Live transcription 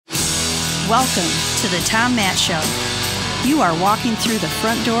Welcome to the Tom Matt Show. You are walking through the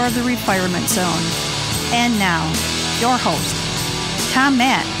front door of the refirement zone. And now, your host, Tom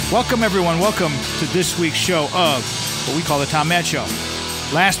Matt. Welcome, everyone. Welcome to this week's show of what we call the Tom Matt Show.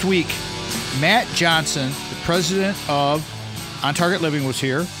 Last week, Matt Johnson, the president of On Target Living, was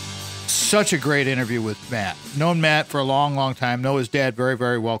here. Such a great interview with Matt. Known Matt for a long, long time. Know his dad very,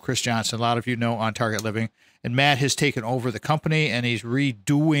 very well, Chris Johnson. A lot of you know On Target Living. And Matt has taken over the company, and he's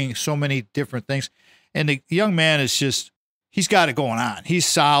redoing so many different things. And the young man is just, he's got it going on. He's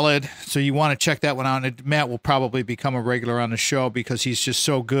solid, so you want to check that one out. And Matt will probably become a regular on the show because he's just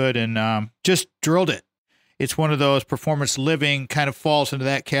so good and just drilled it. It's one of those performance living, kind of falls into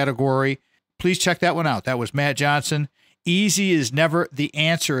that category. Please check that one out. That was Matt Johnson. Easy is never the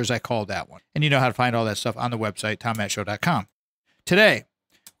answer, as I called that one. And you know how to find all that stuff on the website, tommattshow.com. Today,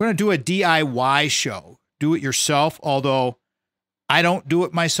 we're going to do a DIY show. Do it yourself, although I don't do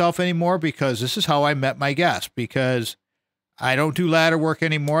it myself anymore because this is how I met my guest, because I don't do ladder work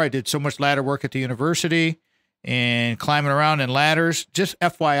anymore. I did so much ladder work at the university and climbing around in ladders. Just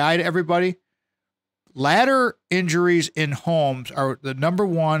FYI to everybody, ladder injuries in homes are the number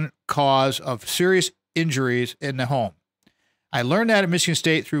one cause of serious injuries in the home. I learned that at Michigan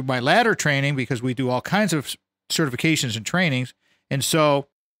State through my ladder training because we do all kinds of certifications and trainings. And so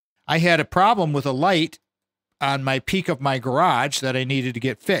I had a problem with a light on my peak of my garage that I needed to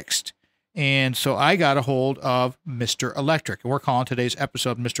get fixed. And so I got a hold of Mr. Electric, and we're calling today's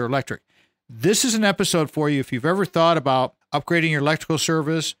episode Mr. Electric. This is an episode for you if you've ever thought about upgrading your electrical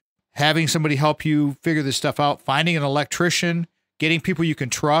service, having somebody help you figure this stuff out, finding an electrician, getting people you can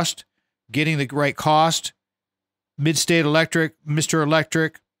trust, getting the right cost. Mid-State Electric, Mr.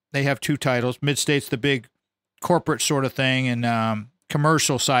 Electric, they have two titles. Mid-State's the big corporate sort of thing, and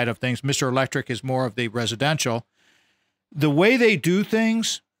commercial side of things. Mr. Electric is more of the residential. The way they do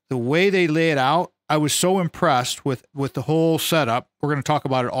things, the way they lay it out, I was so impressed with the whole setup. We're going to talk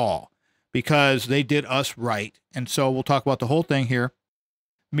about it all because they did us right. And so we'll talk about the whole thing here.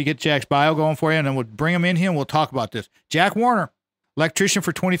 Let me get Jack's bio going for you, and then we'll bring him in here and we'll talk about this. Jack Warner, electrician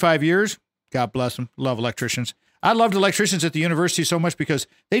for 25 years. God bless him. Love electricians. I loved electricians at the university so much because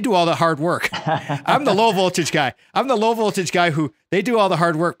they do all the hard work. I'm the low voltage guy. I'm the low voltage guy who they do all the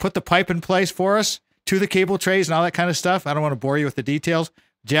hard work, put the pipe in place for us to the cable trays and all that kind of stuff. I don't want to bore you with the details.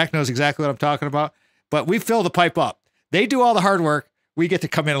 Jack knows exactly what I'm talking about, but we fill the pipe up. They do all the hard work. We get to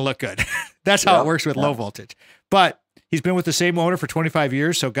come in and look good. That's how it works with low voltage. But he's been with the same owner for 25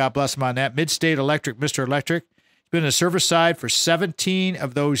 years, so God bless him on that. Mid-State Electric, Mr. Electric. He's been in the service side for 17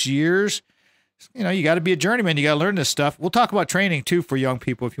 of those years. You know, you got to be a journeyman. You got to learn this stuff. We'll talk about training too for young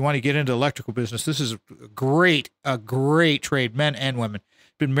people. If you want to get into the electrical business, this is a great trade, men and women.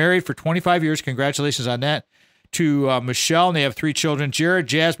 Been married for 25 years. Congratulations on that. To Michelle, and they have 3 children, Jared,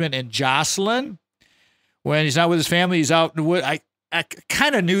 Jasmine, and Jocelyn. When he's not with his family, he's out in the wood. I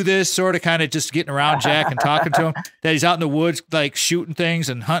kind of knew this, sort of just getting around Jack and talking to him, that he's out in the woods, like shooting things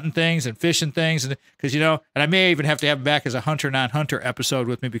and hunting things and fishing things. And because, and I may even have to have him back as a hunter, non-hunter episode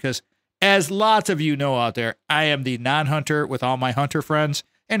with me because as lots of you know out there, I am the non-hunter with all my hunter friends.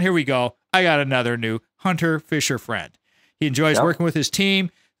 And here we go. I got another new hunter fisher friend. He enjoys working with his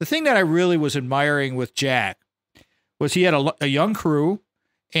team. The thing that I really was admiring with Jack was he had a young crew,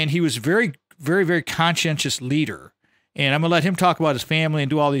 and he was very, very, very conscientious leader. And I'm going to let him talk about his family and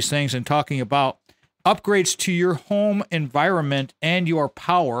do all these things and talking about upgrades to your home environment and your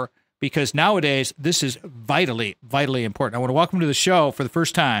power, because nowadays this is vitally, vitally important. I want to welcome to the show for the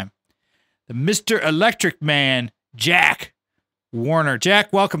first time the Mr. Electric Man, Jack Warner.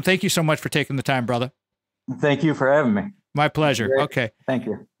 Jack, welcome. Thank you so much for taking the time, brother. Thank you for having me. My pleasure. Great. Okay. Thank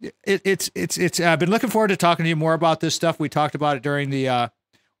you. It's I've been looking forward to talking to you more about this stuff. We talked about it during the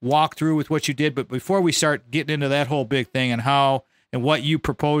walkthrough with what you did, but before we start getting into that whole big thing and how and what you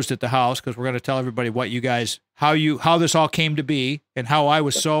proposed at the house, because we're going to tell everybody what you guys, how this all came to be, and how I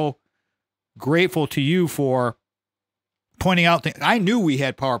was so grateful to you for pointing out things. I knew we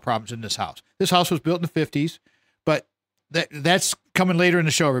had power problems in this house. This house was built in the 50s, but that's coming later in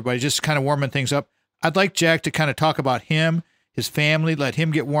the show, everybody, just kind of warming things up. I'd like Jack to kind of talk about him, his family, let him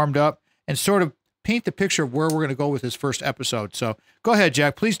get warmed up, and sort of paint the picture of where we're going to go with this first episode. So go ahead,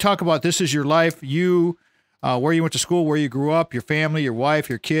 Jack. Please talk about this is your life, you, where you went to school, where you grew up, your family, your wife,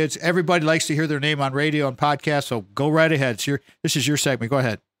 your kids. Everybody likes to hear their name on radio and podcasts, so go right ahead. This is your segment. Go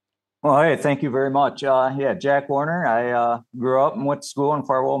ahead. Well, hey, thank you very much. Jack Warner. I grew up and went to school in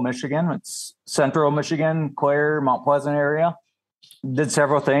Farwell, Michigan. It's central Michigan, Clare, Mount Pleasant area. Did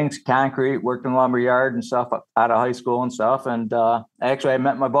several things, concrete, worked in lumber yard and stuff out of high school and stuff. And actually, I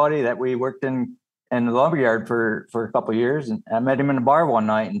met my buddy that we worked in in the lumberyard for a couple of years, and I met him in the bar one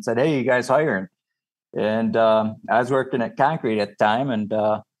night and said, "Hey, you guys hiring?" And I was working at concrete at the time, and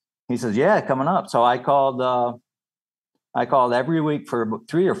he says, "Yeah, coming up." So I called every week for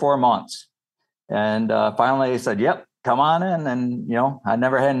 3 or 4 months, and finally they said, "Yep, come on in." And I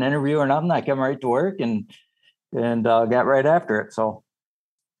never had an interview or nothing. I came right to work and got right after it. So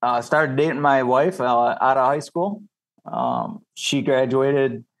I started dating my wife out of high school. She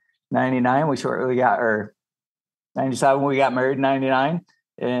graduated 99. We shortly got her 97. We got married in 99,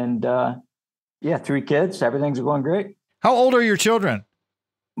 and 3 kids. Everything's going great. How old are your children?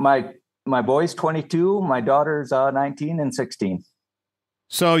 My boy's 22. My daughter's 19 and 16.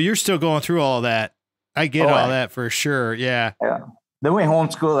 So you're still going through all of that. I get all that for sure. Yeah. Then we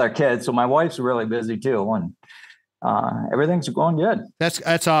homeschool our kids. So my wife's really busy too. And everything's going good.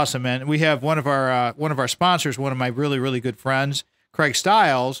 That's awesome, man. We have one of our sponsors, one of my really, really good friends, Craig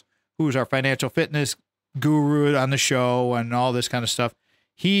Stiles, who's our financial fitness guru on the show and all this kind of stuff.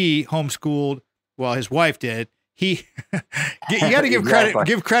 He homeschooled. Well, his wife did. You got to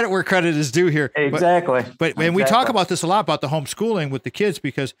give credit where credit is due here. Exactly. But we talk about this a lot about the homeschooling with the kids,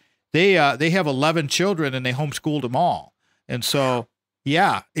 because they have 11 children and they homeschooled them all. And so,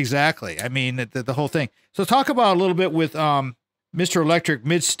 yeah, exactly. I mean, the whole thing. So talk about a little bit with Mr. Electric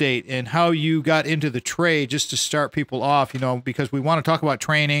Mid-State and how you got into the trade, just to start people off, because we want to talk about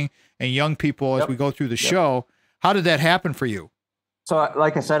training and young people as we go through the show. How did that happen for you? So,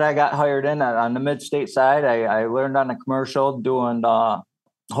 like I said, I got hired in on the Mid-State side. I learned on the commercial doing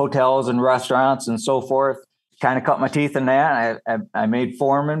hotels and restaurants and so forth. Kind of cut my teeth in that. I made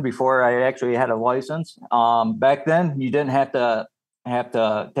foreman before I actually had a license. Back then, you didn't have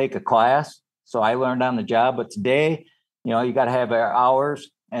to take a class, so I learned on the job. But today, you got to have hours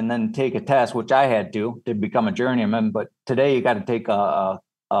and then take a test, which I had to become a journeyman. But today, you got to take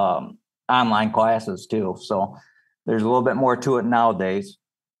online classes too. So there's a little bit more to it nowadays,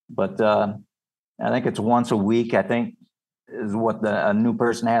 but I think it's once a week, I think, is what a new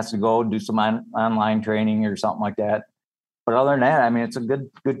person has to go do some online training or something like that. But other than that, I mean, it's a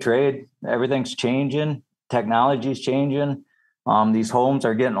good trade. Everything's changing. Technology's changing. These homes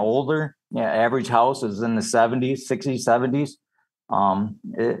are getting older. Yeah, average house is in the 70s, 60s, 70s.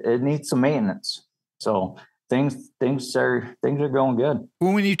 It needs some maintenance. So things are going good.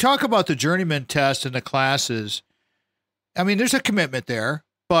 Well, when you talk about the journeyman test and the classes, I mean, there's a commitment there,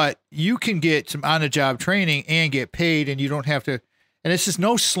 but you can get some on-the-job training and get paid, and you don't have to. And it's just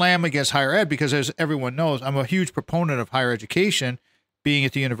no slam against higher ed, because as everyone knows, I'm a huge proponent of higher education, being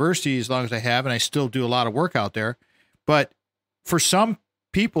at the university as long as I have, and I still do a lot of work out there. But for some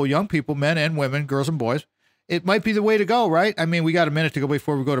people, young people, men and women, girls and boys, it might be the way to go, right? I mean, we got a minute to go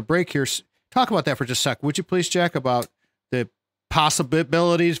before we go to break here. Talk about that for just a sec. Would you please, Jack, about the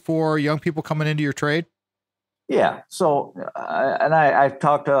possibilities for young people coming into your trade? Yeah. So, I've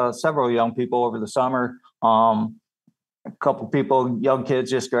talked to several young people over the summer. A couple people, young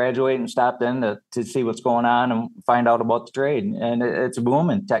kids just graduated and stopped in to see what's going on and find out about the trade. And it's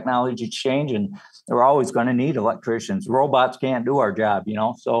booming. Technology's changing. We're always going to need electricians. Robots can't do our job,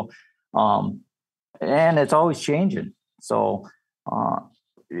 So, and it's always changing. So,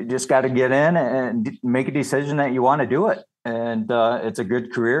 you just got to get in and make a decision that you want to do it. And it's a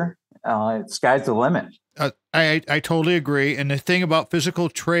good career. Sky's the limit. I totally agree. And the thing about physical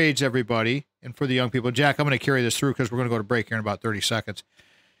trades, everybody, and for the young people, Jack, I'm going to carry this through because we're going to go to break here in about 30 seconds.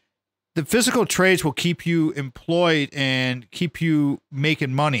 The physical trades will keep you employed and keep you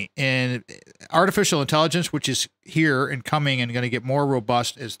making money. And artificial intelligence, which is here and coming and going to get more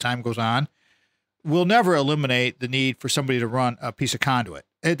robust as time goes on, will never eliminate the need for somebody to run a piece of conduit.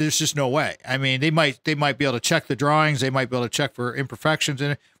 There's just no way. I mean, they might be able to check the drawings. They might be able to check for imperfections in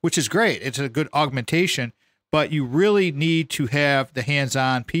it, which is great. It's a good augmentation, but you really need to have the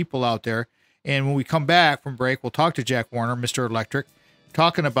hands-on people out there. And when we come back from break, we'll talk to Jack Warner, Mr. Electric,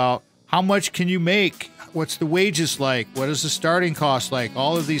 talking about how much can you make? What's the wages like? What is the starting cost like?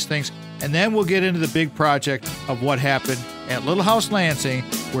 All of these things. And then we'll get into the big project of what happened at Lil House Lansing,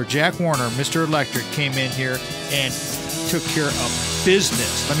 where Jack Warner, Mr. Electric, came in here and took care of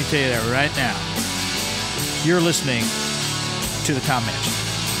business. Let me tell you that right now. You're listening to the Tom Matt Show.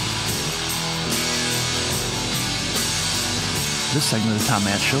 This segment of the Tom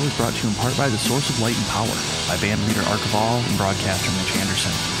Matt Show is brought to you in part by the Source of Light and Power by band leader Archibald and broadcaster Mitch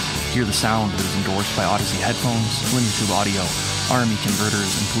Anderson. Hear the sound that is endorsed by Odyssey headphones, Linear Tube audio, Army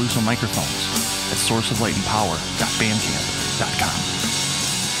converters, and Peluso microphones at sourceoflightandpower.bandcamp.com.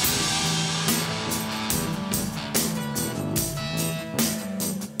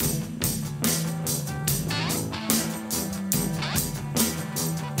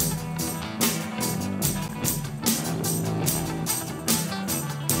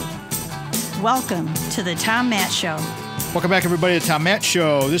 Welcome to the Tom Matt Show. Welcome back, everybody, to the Tom Matt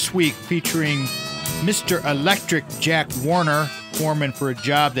Show. This week featuring Mr. Electric Jack Warner, foreman for a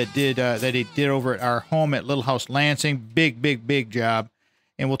job that he did over at our home at Lil House Lansing. Big job.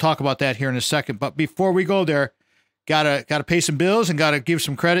 And we'll talk about that here in a second. But before we go there, gotta pay some bills and gotta give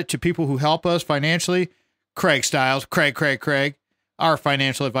some credit to people who help us financially. Craig Stiles, Craig, our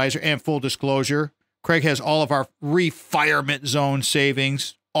financial advisor, and full disclosure, Craig has all of our retirement zone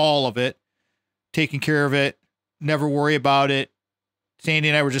savings, all of it, taking care of it. Never worry about it. Sandy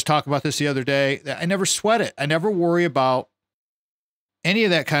and I were just talking about this the other day. I never sweat it. I never worry about any of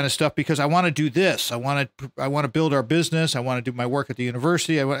that kind of stuff because I want to do this. I want to build our business. I want to do my work at the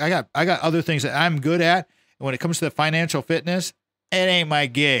university. I got other things that I'm good at. And when it comes to the financial fitness, it ain't my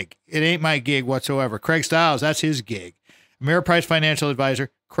gig. It ain't my gig whatsoever. Craig Stiles, that's his gig. Ameriprise Financial Advisor,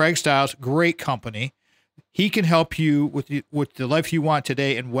 Craig Stiles, great company. He can help you with the life you want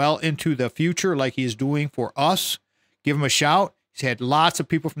today and well into the future like he is doing for us. Give him a shout. He's had lots of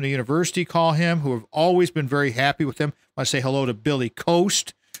people from the university call him who have always been very happy with him. I want to say hello to Billy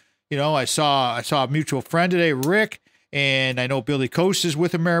Coast. You know, I saw a mutual friend today, Rick, and I know Billy Coast is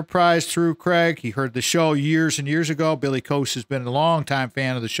with Ameriprise through Craig. He heard the show years and years ago. Billy Coast has been a long-time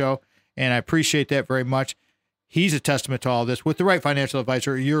fan of the show, and I appreciate that very much. He's a testament to all this. With the right financial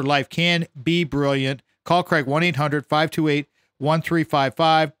advisor, your life can be brilliant. Call Craig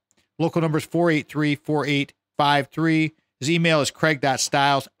 1-800-528-1355. Local number is 483-4853. His email is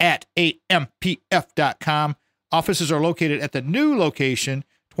craig.stiles@ampf.com. Offices are located at the new location,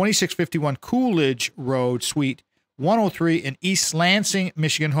 2651 Coolidge Road, Suite 103 in East Lansing,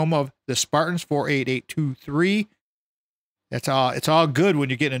 Michigan, home of the Spartans, 48823. It's all good when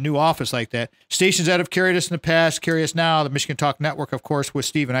you get in a new office like that. Stations that have carried us in the past, carry us now. The Michigan Talk Network, of course, with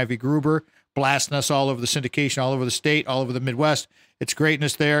Steve and Ivy Gruber, blasting us all over the syndication, all over the state, all over the Midwest. It's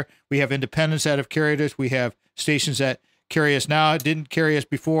greatness there. We have independents that have carried us. We have stations that carry us now. It didn't carry us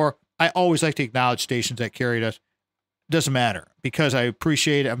before. I always like to acknowledge stations that carried us. Doesn't matter because I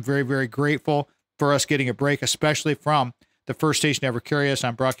appreciate it. I'm very, very grateful for us getting a break, especially from the first station to ever carry us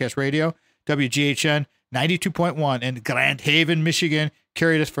on broadcast radio, WGHN 92.1 in Grand Haven, Michigan,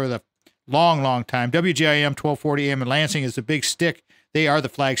 carried us for the long time. WGIM 1240 AM in Lansing is the big stick. They are the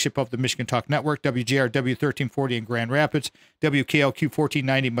flagship of the Michigan Talk Network. WJRW 1340 in Grand Rapids, WKLQ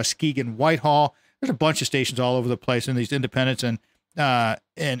 1490 Muskegon, Whitehall. There's a bunch of stations all over the place in these independents and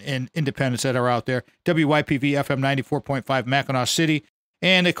independents that are out there. WYPV FM 94.5 Mackinac City.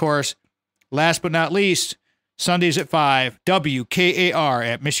 And, of course, last but not least, Sundays at 5, WKAR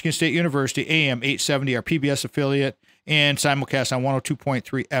at Michigan State University, AM 870, our PBS affiliate, and simulcast on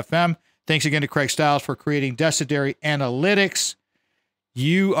 102.3 FM. Thanks again to Craig Stiles for creating Desideri Analytics.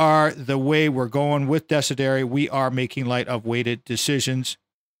 You are the way we're going with Desideri. We are making light of weighted decisions.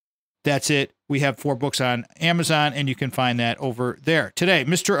 That's it. We have 4 books on Amazon, and you can find that over there. Today,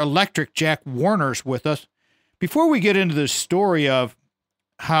 Mr. Electric Jack Warner's with us. Before we get into the story of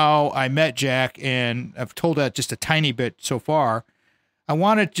how I met Jack, and I've told that just a tiny bit so far, I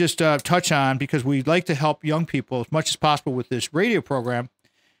want to just touch on, because we like to help young people as much as possible with this radio program,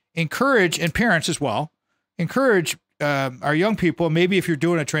 encourage, and parents as well, encourage our young people. Maybe if you're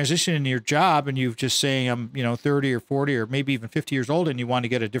doing a transition in your job and you've just saying I'm 30 or 40 or maybe even 50 years old and you want to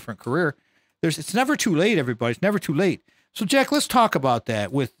get a different career, it's never too late, everybody. It's never too late. So Jack, let's talk about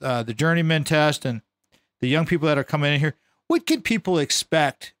that with the journeyman test and the young people that are coming in here. What can people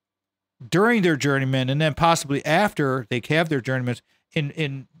expect during their journeyman and then possibly after they have their journeymans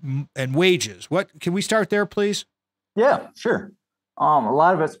in wages? What can we start there, please? Yeah, sure. A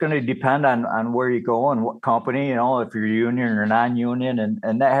lot of it's going to depend on where you go and what company, if you're union or non-union,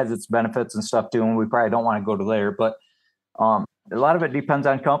 and that has its benefits and stuff too. And we probably don't want to go to there, but a lot of it depends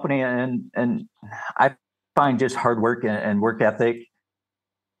on company. And I find just hard work and work ethic,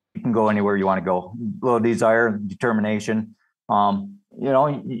 you can go anywhere you want to go. Little desire, determination.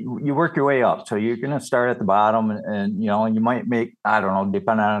 You work your way up. So you're going to start at the bottom and you might make, I don't know,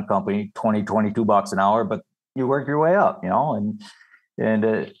 depending on the company, $22 an hour, but you work your way up,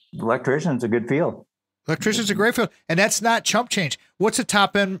 and electrician's a good field. Electrician's a great field. And that's not chump change. What's a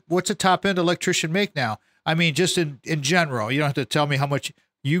top end electrician make now? I mean, just in general, you don't have to tell me how much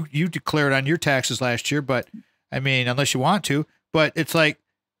you declared on your taxes last year, but I mean, unless you want to, but it's like,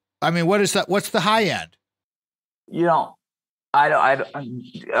 I mean, what is that? What's the high end?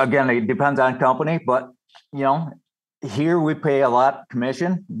 Again, it depends on company, but here we pay a lot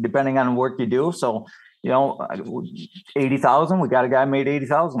commission depending on the work you do. So, 80,000, we got a guy made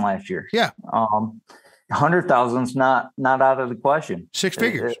 80,000 last year. Yeah. 100,000 is not out of the question. Six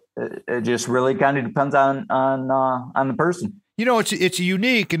figures. It just really kind of depends on the person. It's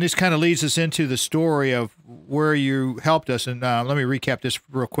unique, and this kind of leads us into the story of where you helped us. And let me recap this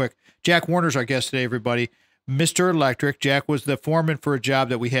real quick. Jack Warner's our guest today, everybody. Mr. Electric. Jack was the foreman for a job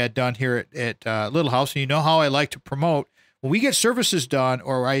that we had done here at Lil House, and you know how I like to promote when we get services done,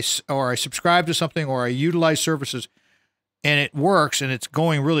 or I subscribe to something, or I utilize services, and it works and it's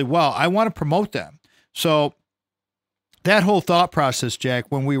going really well. I want to promote them. So that whole thought process, Jack,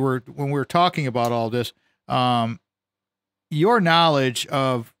 when we were talking about all this, your knowledge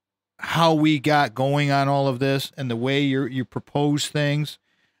of how we got going on all of this and the way you propose things.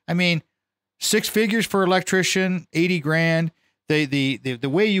 I mean, 6 figures for electrician, 80 grand. The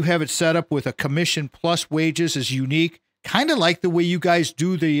way you have it set up with a commission plus wages is unique. Kind of like the way you guys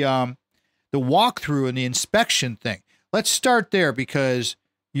do the walkthrough and the inspection thing. Let's start there, because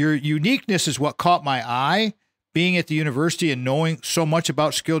your uniqueness is what caught my eye. Being at the university and knowing so much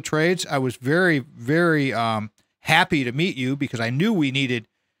about skilled trades, I was very, very happy to meet you, because I knew we needed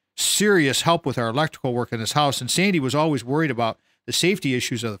serious help with our electrical work in this house. And Sandy was always worried about the safety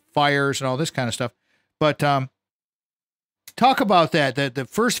issues of the fires and all this kind of stuff. But talk about that the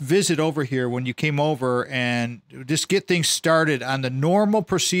first visit over here when you came over, and just get things started on the normal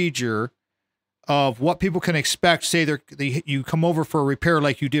procedure of what people can expect. Say you come over for a repair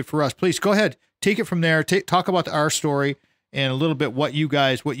like you did for us. Please go ahead, take it from there. Talk about our story and a little bit what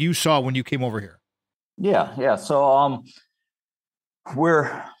you saw when you came over here. Yeah. So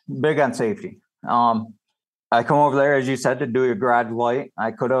we're big on safety. I come over there, as you said, to do your garage light.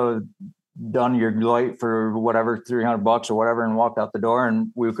 I could have done your light for whatever, $300 or whatever, and walked out the door,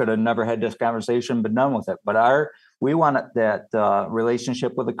 and we could have never had this conversation, been done with it. But we wanted that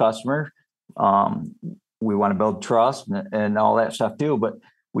relationship with the customer. We want to build trust and all that stuff too. But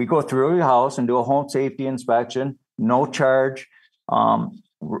we go through your house and do a home safety inspection, no charge.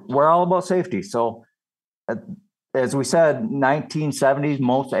 We're all about safety. So as we said, 1970s,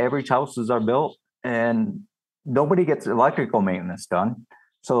 most average houses are built, and nobody gets electrical maintenance done.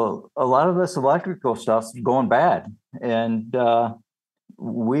 So a lot of this electrical stuff's going bad. And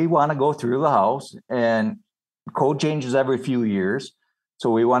we want to go through the house, and code changes every few years. So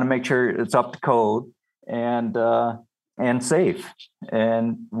we want to make sure it's up to code and safe.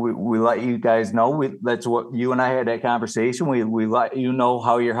 And we let you guys know. That's what you and I had that conversation. We let you know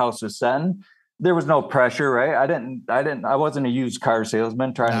how your house is setting. There was no pressure, right? I wasn't a used car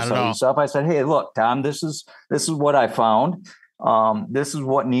salesman trying to sell you stuff. I said, hey, look, Tom, this is what I found. This is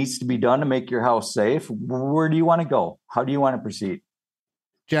what needs to be done to make your house safe. Where do you want to go? How do you want to proceed?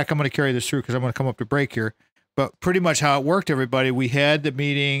 Jack, I'm going to carry this through because I'm going to come up to break here. But pretty much how it worked, everybody, we had the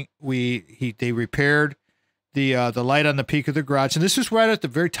meeting. They repaired the light on the peak of the garage. And this is right at the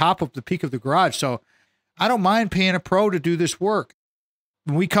very top of the peak of the garage. So I don't mind paying a pro to do this work.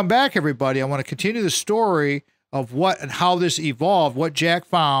 When we come back, everybody, I want to continue the story of what and how this evolved, what Jack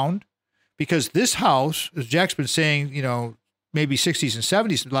found, because this house, as Jack's been saying, maybe 60s and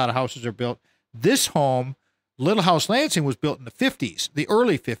 70s, a lot of houses are built. This home, Lil House Lansing, was built in the 50s, the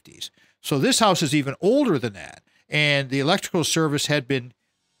early 50s. So this house is even older than that. And the electrical service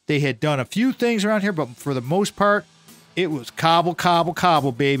they had done a few things around here, but for the most part, it was cobble, cobble,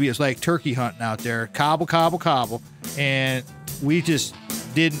 cobble, baby. It's like turkey hunting out there. Cobble, cobble, cobble. And we just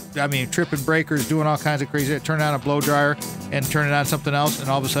tripping breakers, doing all kinds of crazy. Turn on a blow dryer and turn it on something else, and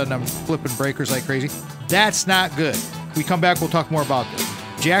all of a sudden I'm flipping breakers like crazy. That's not good. We come back, we'll talk more about this.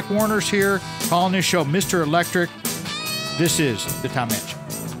 Jack Warner's here, calling this show Mr. Electric. This is the Tom Matt Show.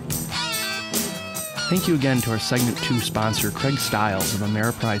 Thank you again to our Segment 2 sponsor, Craig Stiles of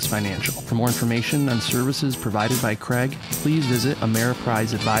Ameriprise Financial. For more information on services provided by Craig, please visit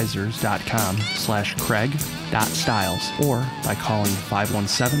ameripriseadvisors.com/Craig.Stiles or by calling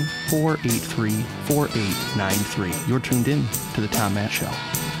 517-483-4893. You're tuned in to The Tom Matt Show.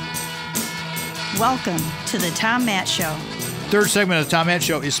 Welcome to The Tom Matt Show. Third segment of The Tom Matt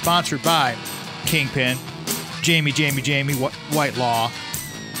Show is sponsored by Kingpin, Jamie, White Law.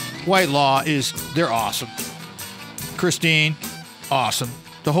 White Law they're awesome. Christine, awesome.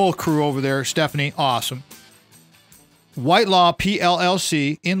 The whole crew over there, Stephanie, awesome. White Law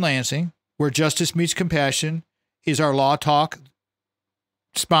PLLC in Lansing, where justice meets compassion, is our law talk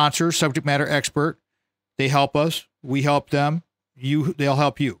sponsor, subject matter expert. They help us. We help them. They'll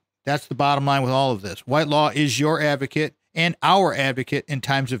help you. That's the bottom line with all of this. White Law is your advocate and our advocate in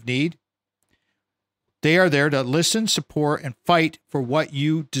times of need. They are there to listen, support, and fight for what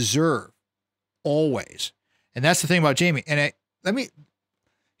you deserve, always. And that's the thing about Jamie. And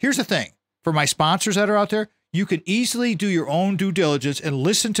here's the thing. For my sponsors that are out there, you can easily do your own due diligence and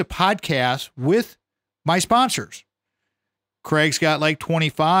listen to podcasts with my sponsors. Craig's got like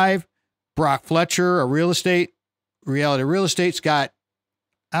 25. Brock Fletcher, a real estate Reality Real Estate's got,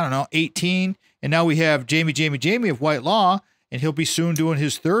 I don't know, 18. And now we have Jamie of White Law, and he'll be soon doing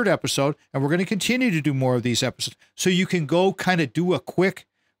his 3rd episode. And we're going to continue to do more of these episodes. So you can go kind of do a quick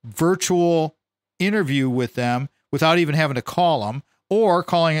virtual interview with them without even having to call them or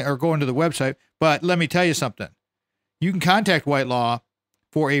calling or going to the website. But let me tell you something. You can contact White Law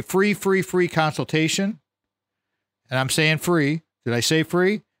for a free consultation. And I'm saying free. Did I say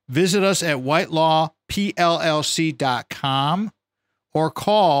free? Visit us at whitelawpllc.com or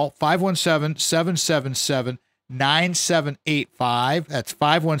call 517-777-9785. That's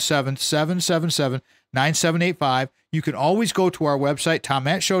 517-777-9785. You can always go to our website,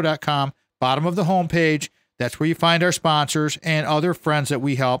 tommattshow.com, bottom of the homepage. That's where you find our sponsors and other friends that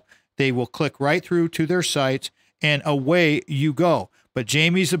we help. They will click right through to their sites, and away you go. But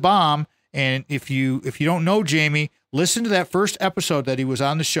Jamie's a bomb, and if you don't know Jamie, listen to that first episode that he was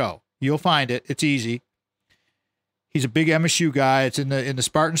on the show. You'll find it. It's easy. He's a big MSU guy. It's in the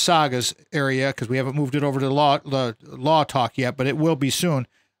Spartan Sagas area because we haven't moved it over to the law talk yet, but it will be soon.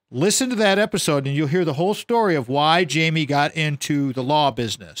 Listen to that episode, and you'll hear the whole story of why Jamie got into the law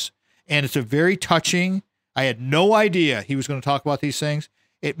business. And it's a very touching. I had no idea he was going to talk about these things.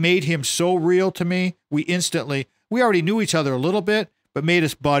 It made him so real to me. We already knew each other a little bit, but made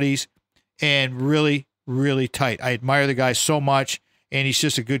us buddies and really, really tight. I admire the guy so much, and he's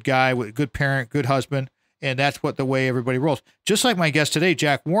just a good guy, with a good parent, good husband, and that's the way everybody rolls. Just like my guest today,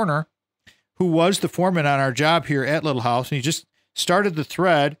 Jack Warner, who was the foreman on our job here at Little House, and he just started the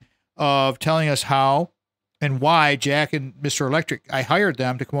thread of telling us how and why Jack and Mr. Electric, I hired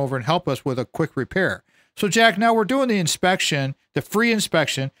them to come over and help us with a quick repair. So, Jack, now we're doing the inspection, the free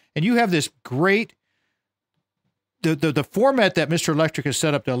inspection, and you have this great, the format that Mr. Electric has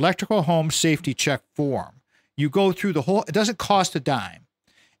set up, the electrical home safety check form. You go through the whole, it doesn't cost a dime.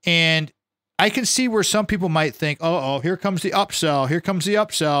 And I can see where some people might think, oh, here comes the upsell. Here comes the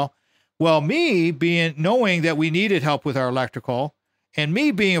upsell. Well, me knowing that we needed help with our electrical, and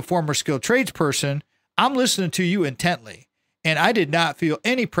me being a former skilled tradesperson, I'm listening to you intently. And I did not feel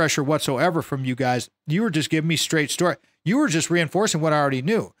any pressure whatsoever from you guys. You were just giving me straight story. You were just reinforcing what I already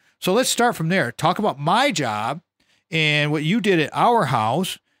knew. So let's start from there. Talk about my job and what you did at our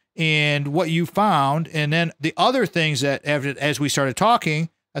house and what you found. And then the other things that as we started talking,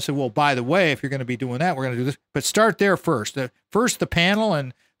 I said, well, by the way, if you're going to be doing that, we're going to do this. But start there first. First, the panel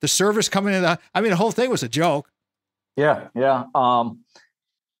and the service coming in. The whole thing was a joke. Yeah.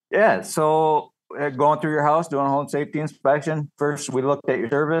 So going through your house, doing a home safety inspection. First, we looked at your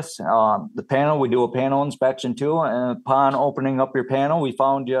service. The panel, we do a panel inspection too. And upon opening up your panel, we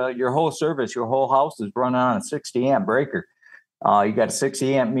found your whole service, your whole house is running on a 60 amp breaker. You got a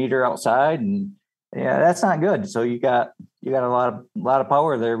 60 amp meter outside, and yeah, that's not good. So you got a lot of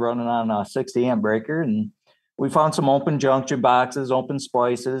power there running on a 60 amp breaker. And we found some open junction boxes, open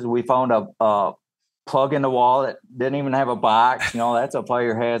splices. We found a plug in the wall that didn't even have a box. That's a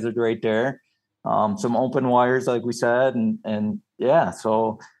fire hazard right there. Some open wires, like we said, and yeah,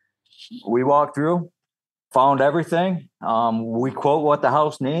 so we walked through, found everything. We quote what the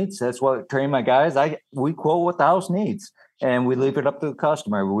house needs. That's what I train my guys. We quote what the house needs, and we leave it up to the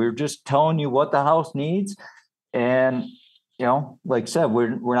customer. We're just telling you what the house needs, and like I said,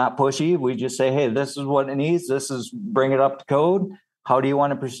 we're not pushy. We just say, hey, this is what it needs. Bring it up to code. How do you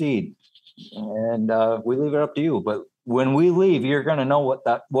want to proceed? And we leave it up to you. But when we leave, you're going to know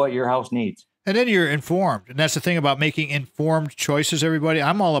what your house needs. And then you're informed. And that's the thing about making informed choices, everybody.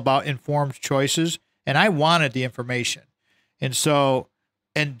 I'm all about informed choices, and I wanted the information. And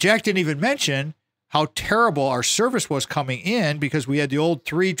Jack didn't even mention how terrible our service was coming in because we had the old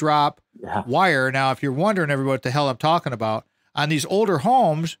 3-drop wire. Now, if you're wondering, everybody, what the hell I'm talking about, on these older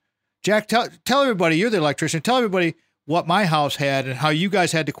homes, Jack, tell everybody, you're the electrician, tell everybody what my house had and how you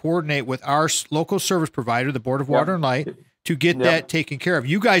guys had to coordinate with our local service provider, the Board of Water and Light, to get that taken care of.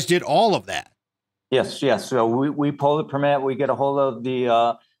 You guys did all of that. Yes. So we pull the permit. We get a hold of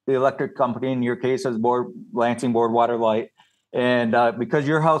the electric company. In your case, as Lansing Board Water Light, and because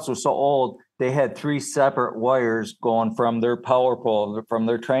your house was so old, they had 3 separate wires going from their power pole, from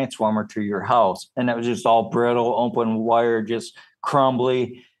their transformer to your house, and it was just all brittle, open wire, just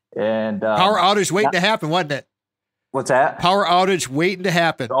crumbly. And power outage waiting to happen, wasn't it? What's that? Power outage waiting to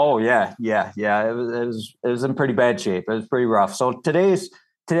happen. Oh yeah. It was in pretty bad shape. It was pretty rough. So today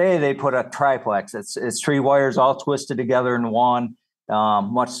they put a triplex. It's 3 wires all twisted together in one.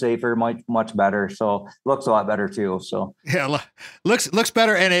 Much safer, much better. So looks a lot better too. So yeah, looks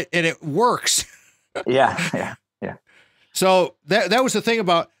better, and it works. Yeah. So that was the thing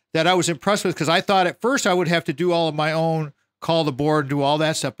about that I was impressed with, because I thought at first I would have to do all of my own, call the board, do all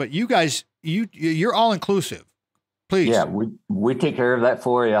that stuff. But you guys, you're all inclusive. Please. Yeah, we take care of that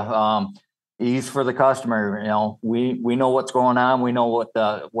for you. Ease for the customer. You know, we know what's going on. We know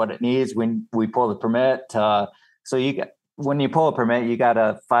what it needs. We pull the permit. So when you pull a permit, you got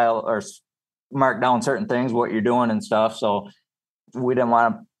to file or mark down certain things, what you're doing and stuff. So we didn't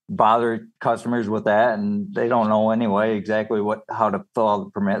want to bother customers with that, and they don't know anyway exactly how to fill out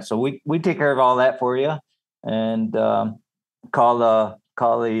the permit. So we take care of all that for you, and call the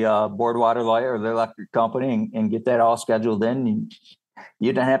board water light or the electric company and get that all scheduled in.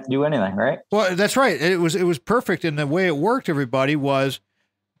 You didn't have to do anything, right? Well, that's right. It was perfect. And the way it worked, everybody, was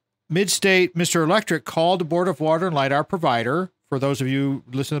Mid-State, Mr. Electric called the Board of Water and Light, our provider. For those of you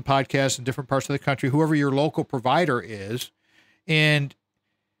listening to the podcast in different parts of the country, whoever your local provider is, and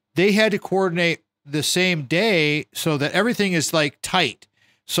they had to coordinate the same day so that everything is like tight.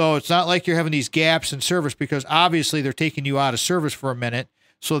 So it's not like you're having these gaps in service, because obviously they're taking you out of service for a minute.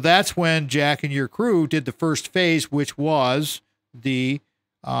 So that's when Jack and your crew did the first phase, which was the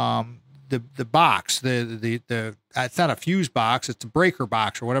box, the it's not a fuse box, it's a breaker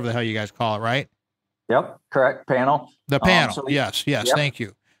box or whatever the hell you guys call it, right? Yep, correct. Panel. The panel. Yes. Yep. Thank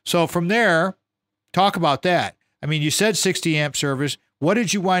you. So from there, talk about that. I mean, you said 60 amp service. What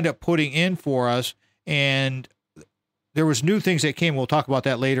did you wind up putting in for us? And there was new things that came. We'll talk about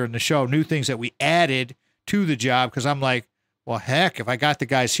that later in the show. New things that we added to the job, because I'm like, well, heck, if I got the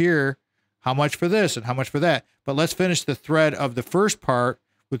guys here, how much for this and how much for that? But let's finish the thread of the first part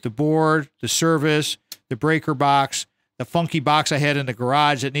with the board, the service, the breaker box, the funky box I had in the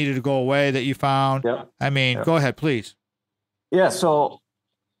garage that needed to go away that you found. Yep. I mean, Go ahead, please. Yeah. So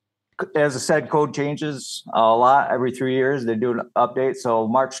as I said, code changes a lot every 3 years. They do an update. So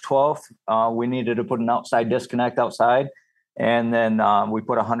March 12th, we needed to put an outside disconnect outside. And then we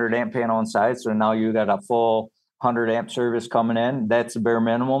put a 100 amp panel inside. So now you got a full 100 amp service coming in. That's the bare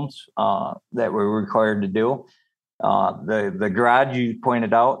minimums that we're required to do. The garage you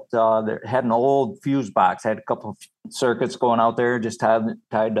pointed out, there had an old fuse box, had a couple of circuits going out there, just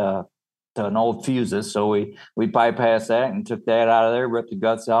tied to an old fuses. So we bypassed that and took that out of there, ripped the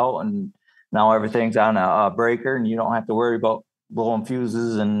guts out, and now everything's on a breaker, and you don't have to worry about blowing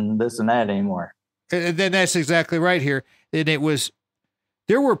fuses and this and that anymore. And then that's exactly right here. And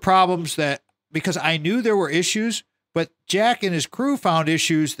there were problems because I knew there were issues, but Jack and his crew found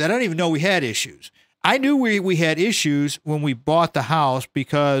issues that I didn't even know we had issues. I knew we had issues when we bought the house,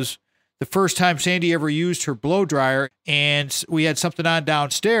 because the first time Sandy ever used her blow dryer and we had something on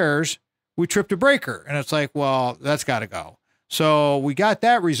downstairs, we tripped a breaker. And it's like, well, that's got to go. So we got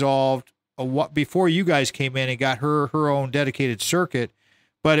that resolved before you guys came in and got her own dedicated circuit.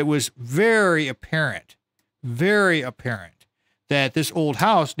 But it was very apparent that this old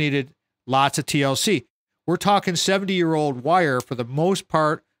house needed lots of TLC. We're talking 70-year-old wire for the most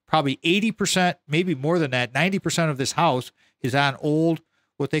part. Probably 80%, maybe more than that, 90% of this house is on old,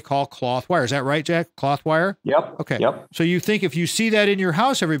 what they call cloth wire. Is that right, Jack? Cloth wire? Yep. Okay. Yep. So you think if you see that in your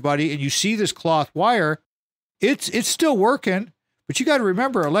house, everybody, and you see this cloth wire, it's still working, but you got to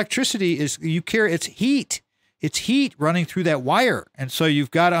remember, electricity it's heat. It's heat running through that wire. And so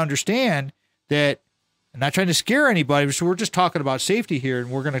you've got to understand that, I'm not trying to scare anybody, so we're just talking about safety here,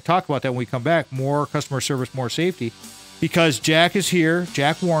 and we're going to talk about that when we come back. More customer service, more safety. Because Jack is here,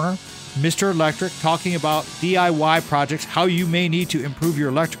 Jack Warner, Mr. Electric, talking about DIY projects, how you may need to improve your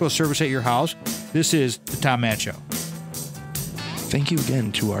electrical service at your house. This is the Tom Matt Show. Thank you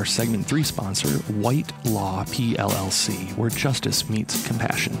again to our segment 3 sponsor, White Law PLLC, where justice meets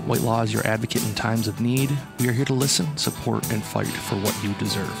compassion. White Law is your advocate in times of need. We are here to listen, support, and fight for what you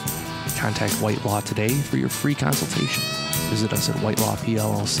deserve. Contact White Law today for your free consultation. Visit us at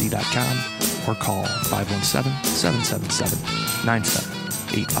whitelawpllc.com or call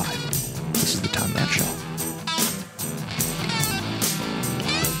 517-777-9785. This is the Tom Matt Show.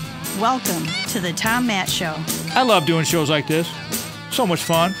 Welcome to the Tom Matt Show. I love doing shows like this. So much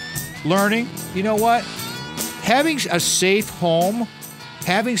fun. Learning. You know what? Having a safe home,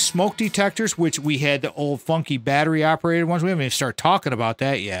 having smoke detectors, which we had the old funky battery operated ones. We haven't even started talking about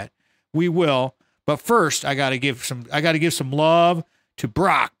that yet. We will. But first, I got to give some love to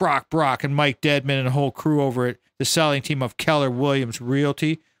Brock, and Mike Dedman and the whole crew over at the selling team of Keller Williams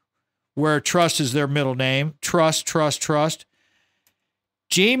Realty, where trust is their middle name. Trust.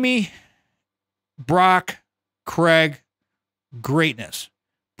 Jamie, Brock, Craig, greatness.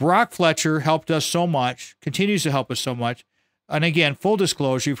 Brock Fletcher helped us so much, continues to help us so much. And again, full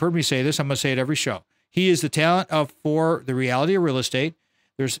disclosure, you've heard me say this, I'm going to say it every show. He is the talent for the reality of real estate.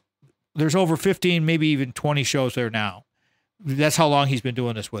 There's over 15, maybe even 20 shows there now. That's how long he's been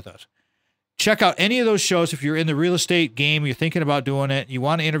doing this with us. Check out any of those shows if you're in the real estate game, you're thinking about doing it, you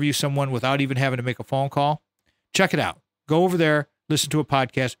want to interview someone without even having to make a phone call. check it out. Go over there, listen to a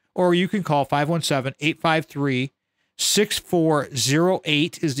podcast, or you can call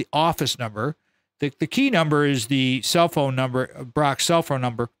 517-853-6408 is the office number. The key number is the cell phone number, Brock's cell phone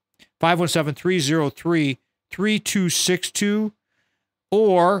number, 517-303-3262,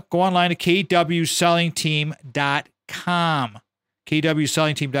 or go online to kwsellingteam.com,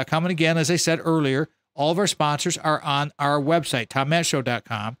 kwsellingteam.com. And again, as I said earlier, all of our sponsors are on our website,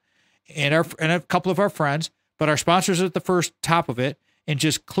 tommattshow.com, and a couple of our friends, but our sponsors are at the first top of it, and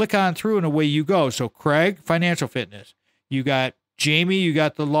just click on through and away you go. So Craig, Financial Fitness. You got Jamie, you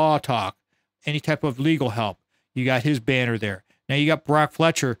got the Law Talk, any type of legal help. You got his banner there. Now you got Brock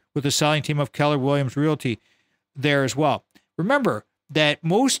Fletcher with the selling team of Keller Williams Realty there as well. Remember that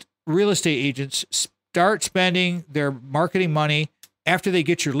most real estate agents start spending their marketing money after they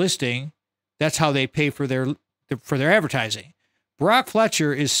get your listing. That's how they pay for their advertising. Brock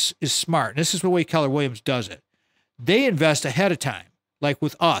Fletcher is smart. This is the way Keller Williams does it. They invest ahead of time, like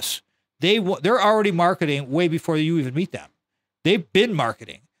with us. They're already marketing way before you even meet them. They've been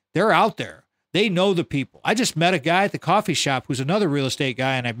marketing. They're out there. They know the people. I just met a guy at the coffee shop who's another real estate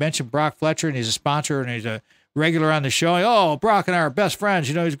guy, and I mentioned Brock Fletcher, and he's a sponsor, and he's a regular on the show. Oh, Brock and I are best friends.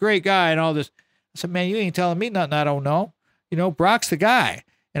 You know, he's a great guy and all this. I said, man, you ain't telling me nothing I don't know. You know, Brock's the guy.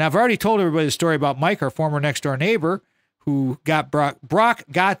 And I've already told everybody the story about Mike, our former next-door neighbor, who got Brock. Brock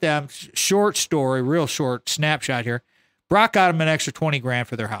got them, short story, real short snapshot here. Brock got them an extra $20,000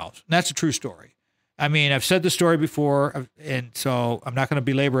 for their house. And that's a true story. I mean, I've said the story before, and so I'm not going to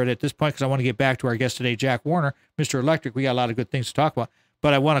belabor it at this point because I want to get back to our guest today, Jack Warner, Mr. Electric. We got a lot of good things to talk about.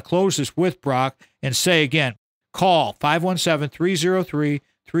 But I want to close this with Brock and say again, call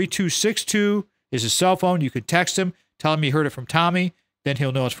 517-303-3262 is his cell phone. You can text him, tell him you heard it from Tommy, then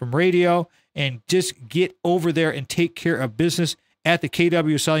he'll know it's from radio, and just get over there and take care of business at the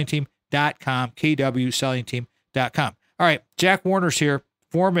kwsellingteam.com, kwsellingteam.com. All right, Jack Warner's here,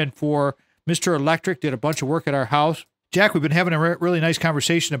 foreman for Mr. Electric, did a bunch of work at our house. Jack, we've been having a really nice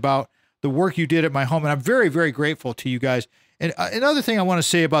conversation about the work you did at my home, and I'm very, very grateful to you guys. And another thing I want to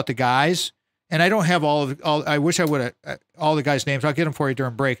say about the guys, and I don't have I wish I would have all the guys' names. I'll get them for you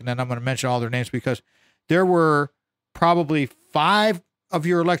during break, and then I'm going to mention all their names because there were probably 5 of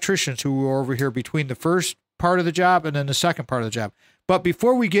your electricians who were over here between the first part of the job and then the second part of the job. But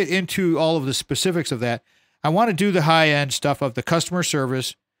before we get into all of the specifics of that, I want to do the high-end stuff of the customer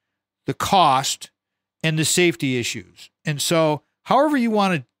service, the cost, and the safety issues. And so however you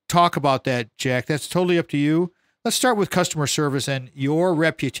want to talk about that, Jack, that's totally up to you. Let's start with customer service and your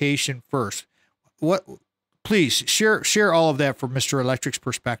reputation first. Please share all of that from Mr. Electric's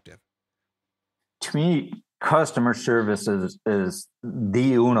perspective. To me, customer service is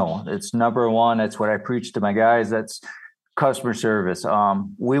the uno. It's number one. That's what I preach to my guys. That's customer service.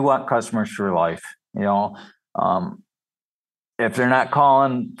 We want customers for life. You know, if they're not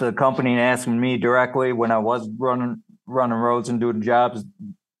calling the company and asking me directly when I was running roads and doing jobs,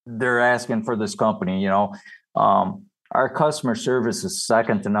 they're asking for this company. You know, our customer service is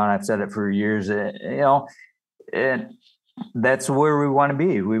second to none. I've said it for years. You know, and that's where we want to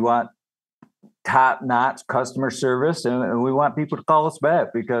be. We want top-notch customer service, and we want people to call us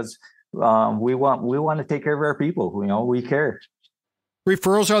back because we want to take care of our people. You know, we care.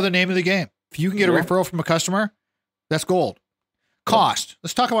 Referrals are the name of the game. If you can get a referral from a customer, that's gold. Cost.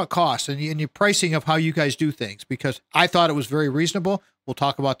 Let's talk about cost and your pricing of how you guys do things, because I thought it was very reasonable. We'll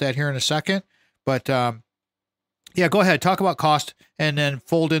talk about that here in a second. But yeah, go ahead. Talk about cost and then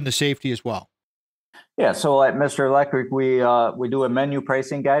fold in the safety as well. Yeah, so at Mr. Electric, we do a menu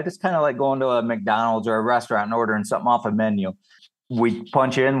pricing guide. It's kind of like going to a McDonald's or a restaurant and ordering something off a menu. We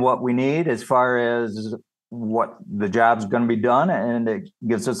punch in what we need as far as what the job's going to be done, and it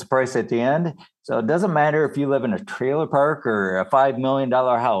gives us a price at the end. So it doesn't matter if you live in a trailer park or a $5 million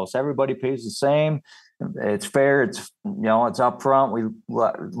house. Everybody pays the same. It's fair. It's, you know, it's upfront. We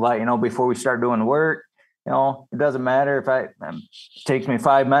let you know before we start doing the work. You know, it doesn't matter if it takes me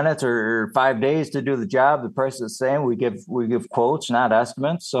 5 minutes or 5 days to do the job. The price is the same. We give quotes, not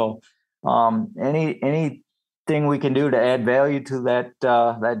estimates. So anything we can do to add value to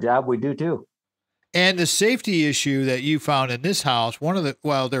that job, we do too. And the safety issue that you found in this house,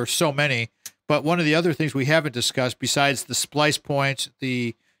 there are so many, but one of the other things we haven't discussed besides the splice points,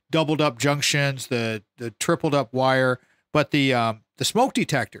 the doubled up junctions, the tripled up wire, but the smoke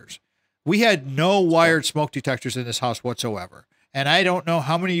detectors. We had no wired smoke detectors in this house whatsoever. And I don't know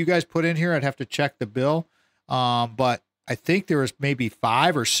how many you guys put in here. I'd have to check the bill. But I think there was maybe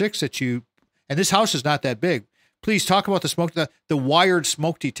 5 or 6 and this house is not that big. Please talk about the wired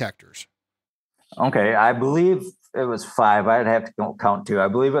smoke detectors. Okay. I believe was 5. I'd have to count 2. I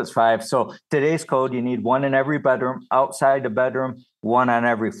believe it's 5. So today's code, you need 1 in every bedroom, outside the bedroom, 1 on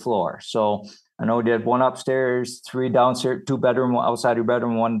every floor. So I know we did 1 upstairs, 3 downstairs, 2 bedroom, outside your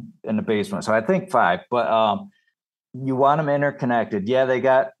bedroom, 1 in the basement. So I think 5, but you want them interconnected. Yeah, they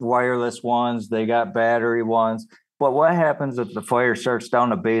got wireless ones, they got battery ones. But what happens if the fire starts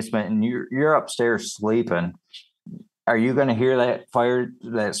down the basement and you're upstairs sleeping? Are you going to hear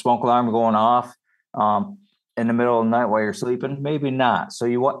that smoke alarm going off in the middle of the night while you're sleeping? Maybe not. So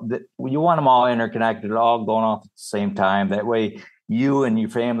you want them all interconnected, all going off at the same time. That way you and your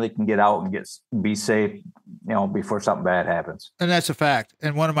family can get out and be safe, before something bad happens. And that's a fact.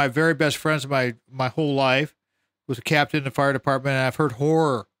 And one of my very best friends of my whole life was a captain in the fire department, and I've heard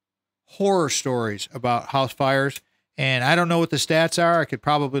horror stories about house fires. And I don't know what the stats are. I could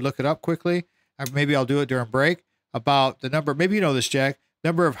probably look it up quickly. Maybe I'll do it during break. About the number, maybe you know this, Jack.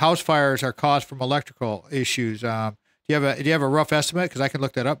 Number of house fires are caused from electrical issues. Do you have a rough estimate? Because I can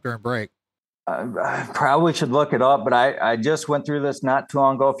look that up during break. I probably should look it up, but I just went through this not too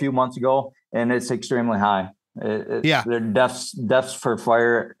long ago, a few months ago, and it's extremely high. Their deaths for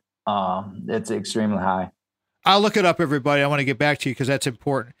fire, it's extremely high. I'll look it up, everybody. I want to get back to you because that's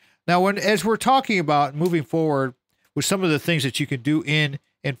important. Now, as we're talking about moving forward with some of the things that you can do in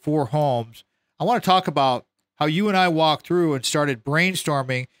and for homes, I want to talk about how you and I walked through and started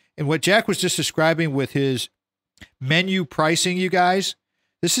brainstorming, and what Jack was just describing with his menu pricing, you guys.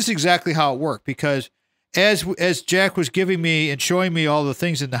 This is exactly how it worked, because as Jack was giving me and showing me all the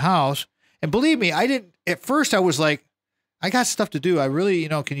things in the house, and believe me, at first I was like, I got stuff to do. I really,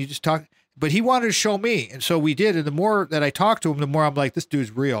 can you just talk? But he wanted to show me. And so we did. And the more that I talked to him, the more I'm like, this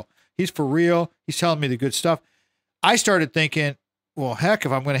dude's real. He's for real. He's telling me the good stuff. I started thinking, well, heck,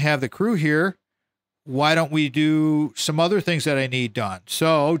 if I'm going to have the crew here, why don't we do some other things that I need done?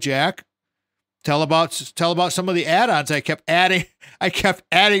 So, Jack, tell about some of the add-ons I kept adding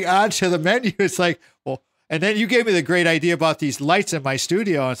onto the menu. It's like, well, and then you gave me the great idea about these lights in my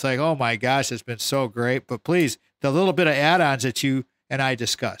studio. It's like, oh my gosh, it's been so great. But please, the little bit of add-ons that you and I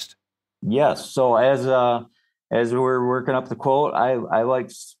discussed. Yes. So as we're working up the quote, I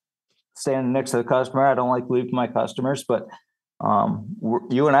like standing next to the customer. I don't like leaving my customers, but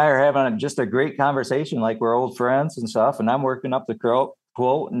you and I are having just a great conversation, like we're old friends and stuff. And I'm working up the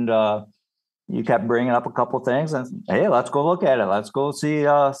quote, and you kept bringing up a couple things, and hey, let's go look at it. Let's go see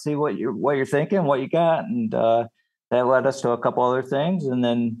what you're thinking, what you got, and that led us to a couple other things, and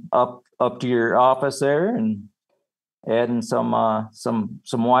then up to your office there, and adding some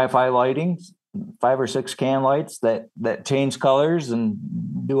Wi-Fi lighting, 5 or 6 can lights that change colors and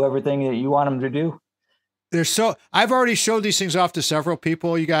do everything that you want them to do. I've already showed these things off to several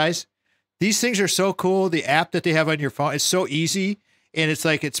people, you guys. These things are so cool. The app that they have on your phone, it's so easy. And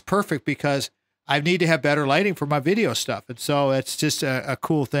it's perfect because I need to have better lighting for my video stuff. And so it's just a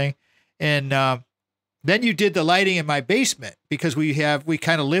cool thing. And then you did the lighting in my basement, because we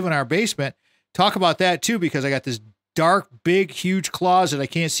kind of live in our basement. Talk about that too, because I got this dark, big, huge closet. I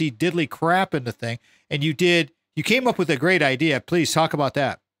can't see diddly crap in the thing. And you came up with a great idea. Please talk about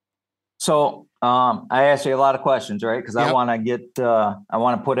that. So I asked you a lot of questions, right? Because I want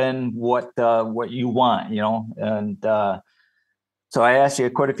to put in what you want, and so I asked you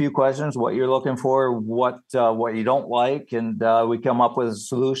quite a few questions, what you're looking for, what you don't like, and we come up with a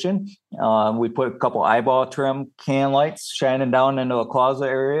solution. We put a couple eyeball trim can lights shining down into a closet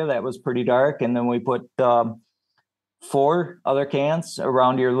area that was pretty dark, and then we put 4 other cans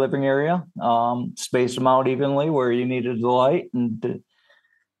around your living area, spaced them out evenly where you needed the light, and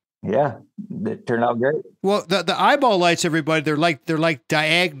yeah, it turned out great. Well, the eyeball lights, everybody, they're like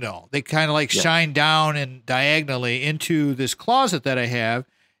diagonal. They kind of shine down and diagonally into this closet that I have.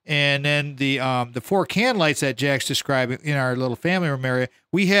 And then the 4 can lights that Jack's describing in our little family room area,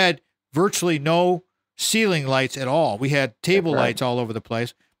 we had virtually no ceiling lights at all. We had table lights all over the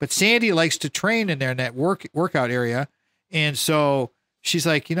place. But Sandy likes to train in there in that workout area. And so she's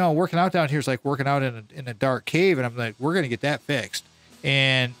like, working out down here is like working out in a dark cave. And I'm like, we're going to get that fixed.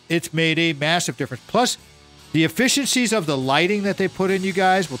 And it's made a massive difference. Plus, the efficiencies of the lighting that they put in, you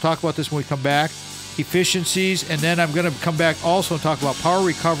guys, we'll talk about this when we come back. Efficiencies, and then I'm going to come back also and talk about power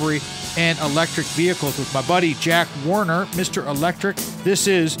recovery and electric vehicles with my buddy Jack Warner, Mr. Electric. This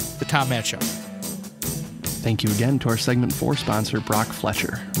is the Tom Matt Show. Thank you again to our segment 4 sponsor, Brock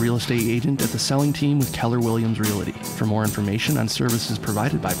Fletcher, real estate agent at the selling team with Keller Williams Realty. For more information on services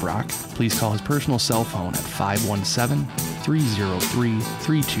provided by Brock, please call his personal cell phone at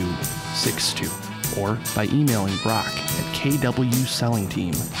 517-303-3262 or by emailing Brock at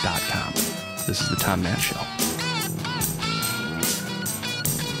kwsellingteam.com. This is the Tom Matt Show.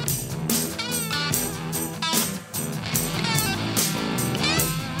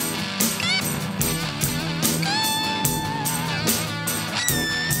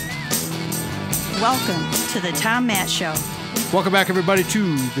 Welcome to the Tom Matt Show. Welcome back, everybody,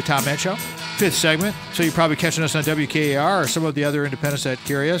 to the Tom Matt Show, fifth segment. So you're probably catching us on WKAR or some of the other independents that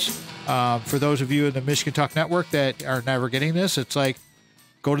carry us. For those of you in the Michigan Talk Network that are never getting this, it's like,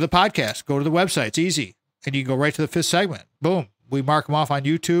 go to the podcast, go to the website. It's easy. And you can go right to the fifth segment. Boom. We mark them off on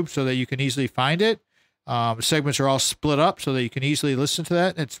YouTube so that you can easily find it. The segments are all split up so that you can easily listen to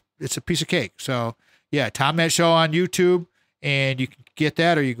that. It's a piece of cake. So, yeah, Tom Matt Show on YouTube, and you can get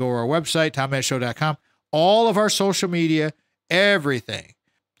that, or you go to our website, tommattshow.com. All of our social media, everything.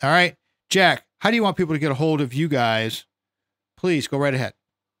 All right. Jack, how do you want people to get a hold of you guys? Please go right ahead.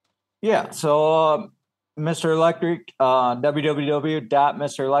 Yeah. So, Mr. Electric,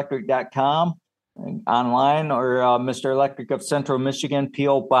 www.mrelectric.com, online, or Mr. Electric of Central Michigan,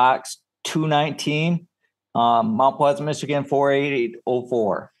 P.O. Box 219, Mount Pleasant, Michigan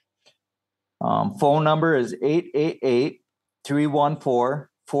 48804. Phone number is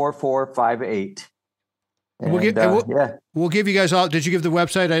 888-314-4458. We'll give you guys all. Did you give the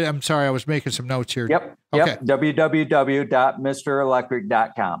website? I'm sorry, I was making some notes here. Yep. Okay.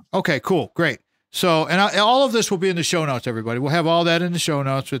 www.mrelectric.com. Okay, cool. Great. So, and all of this will be in the show notes, everybody. We'll have all that in the show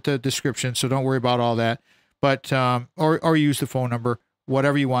notes with the description, so don't worry about all that. But, or use the phone number,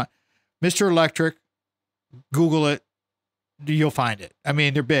 whatever you want. Mr. Electric, Google it. You'll find it. I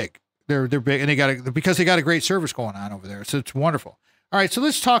mean, they're big. They're big, and because they got a great service going on over there. So it's wonderful. All right. So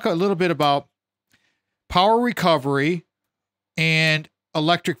let's talk a little bit about power recovery and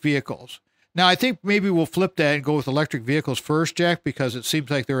electric vehicles. Now, I think maybe we'll flip that and go with electric vehicles first, Jack, because it seems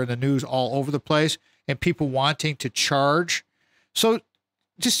like they're in the news all over the place and people wanting to charge. So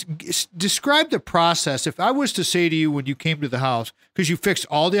just describe the process. If I was to say to you when you came to the house, because you fixed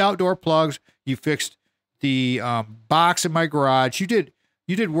all the outdoor plugs, you fixed the box in my garage, you did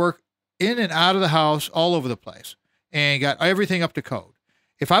work in and out of the house all over the place and got everything up to code.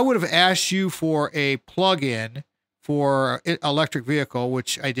 If I would have asked you for a plug-in for an electric vehicle,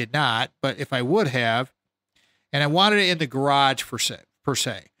 which I did not, but if I would have, and I wanted it in the garage per se,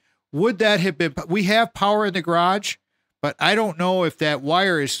 would that have been, we have power in the garage, but I don't know if that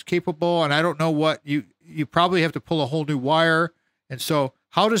wire is capable, and I don't know what, you probably have to pull a whole new wire. And so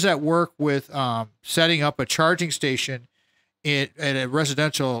how does that work with setting up a charging station in a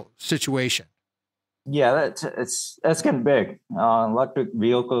residential situation? Yeah, that's getting big. Electric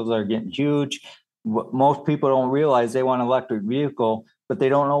vehicles are getting huge. Most people don't realize they want an electric vehicle, but they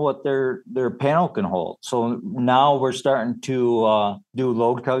don't know what their panel can hold. So now we're starting to do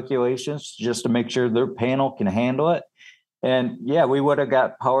load calculations just to make sure their panel can handle it. And yeah, we would have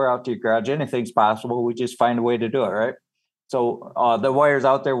got power out to your garage. Anything's possible. We just find a way to do it, right? So the wires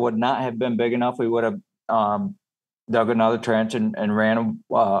out there would not have been big enough. We would have dug another trench and ran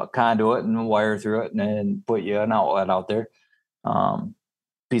a conduit and wire through it and then put you an outlet out there.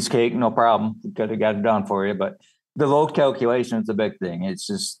 Piece of cake, no problem. We could have got it done for you. But the load calculation is a big thing. It's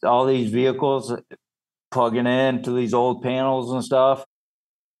just all these vehicles plugging into these old panels and stuff.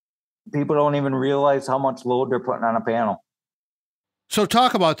 People don't even realize how much load they're putting on a panel. So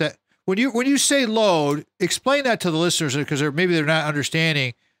talk about that. When you say load, explain that to the listeners, because maybe they're not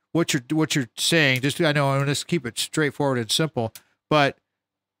understanding what you're saying. Just, I know I'm going to keep it straightforward and simple, but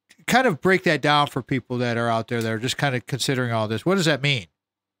kind of break that down for people that are out there that are just kind of considering all this. What does that mean?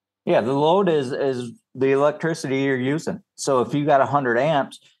 Yeah, the load is the electricity you're using. So if you got 100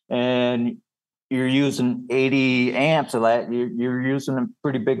 amps and you're using 80 amps of that, you're using a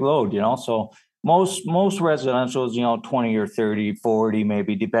pretty big load, So most residentials, 20 or 30, 40,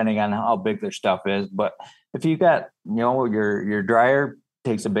 maybe, depending on how big their stuff is. But if you got, your dryer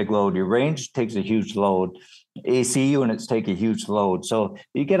takes a big load, your range takes a huge load, AC units take a huge load. So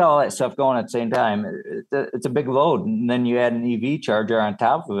you get all that stuff going at the same time. It's a big load. And then you add an EV charger on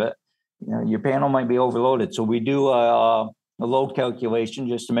top of it, your panel might be overloaded. So we do a load calculation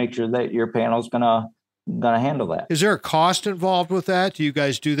just to make sure that your panel's gonna handle that. Is there a cost involved with that? Do you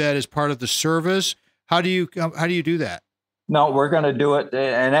guys do that as part of the service? How do you do that? No, we're going to do it.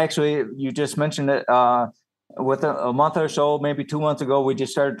 And actually, you just mentioned it. With a month or so, maybe 2 months ago, we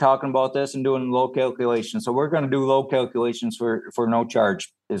just started talking about this and doing load calculations. So we're going to do load calculations for no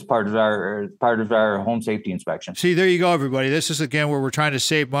charge as part of our home safety inspection. See, there you go, everybody. This is again where we're trying to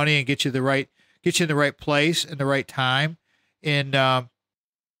save money and get you in the right place and the right time. And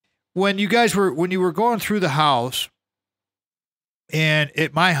when you were going through the house, and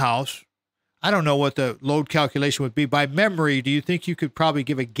at my house, I don't know what the load calculation would be by memory. Do you think you could probably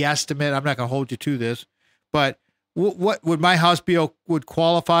give a guesstimate? I'm not going to hold you to this. But what would my house would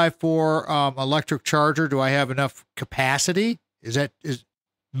qualify for electric charger? Do I have enough capacity? Is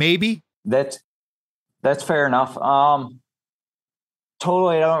maybe? That's fair enough.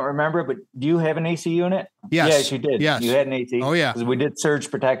 totally, I don't remember, but do you have an AC unit? Yes. Yes, you did. Yes. You had an AC. Oh, yeah. Because we did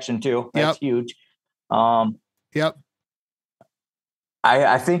surge protection too. That's huge. Yep.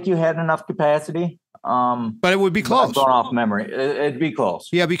 I think you had enough capacity. But it would be close. Going off memory. It'd be close.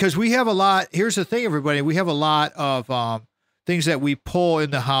 Yeah, because we have a lot. Here's the thing, everybody. We have a lot of things that we pull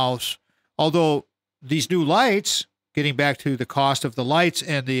in the house. Although these new lights, getting back to the cost of the lights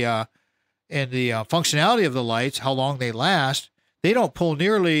and the functionality of the lights, how long they last, they don't pull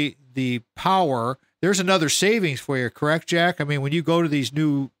nearly the power. There's another savings for you, correct, Jack? I mean, when you go to these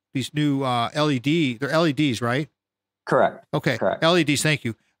new LED, they're LEDs, right? Correct. Okay. Correct. LEDs. Thank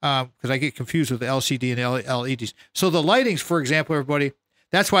you. Because I get confused with the LCD and LEDs. So the lightings, for example, everybody,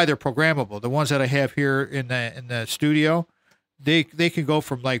 that's why they're programmable. The ones that I have here in the studio, they can go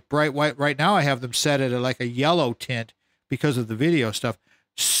from like bright white. Right now, I have them set at like a yellow tint because of the video stuff.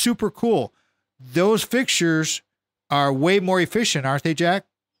 Super cool. Those fixtures are way more efficient, aren't they, Jack?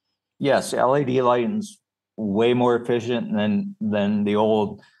 Yes, LED lighting's way more efficient than the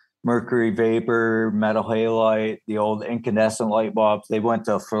old mercury vapor, metal halide, the old incandescent light bulbs. They went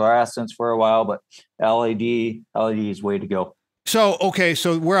to fluorescence for a while, but LED is way to go. So, okay,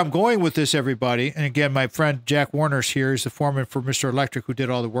 so where I'm going with this, everybody, and again, my friend Jack Warner's here. He's the foreman for Mr. Electric who did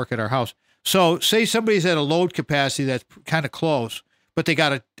all the work at our house. So say somebody's at a load capacity that's kind of close, but they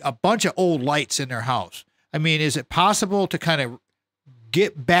got a bunch of old lights in their house. I mean, is it possible to kind of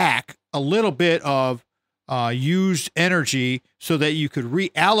get back a little bit of used energy so that you could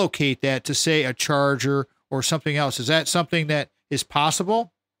reallocate that to, say, a charger or something else? Is that something that is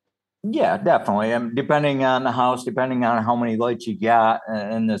possible? Yeah, definitely. And depending on the house, depending on how many lights you got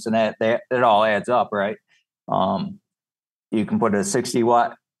and this and that, it all adds up, right? You can put a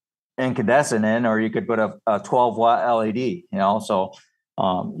 60-watt incandescent in, or you could put a 12-watt LED, so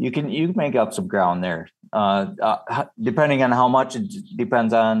you can make up some ground there. Depending on how much, it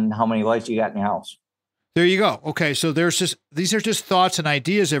depends on how many lights you got in your house. There you go. Okay, so these are just thoughts and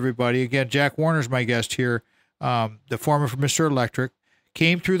ideas, everybody. Again, Jack Warner's my guest here, the foreman for Mr. Electric,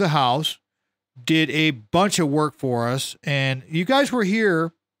 came through the house, did a bunch of work for us, and you guys were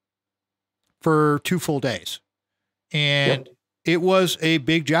here for 2 full days, and It was a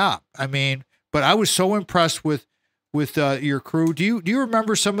big job. I mean, but I was so impressed with your crew. Do you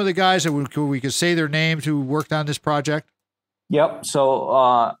remember some of the guys that we could say their names who worked on this project? Yep. So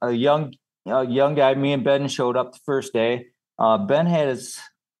a young guy, me and Ben showed up the first day. Ben had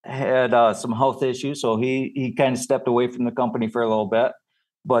some health issues, so he kind of stepped away from the company for a little bit.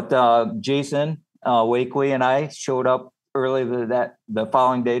 But Jason Wakely and I showed up early the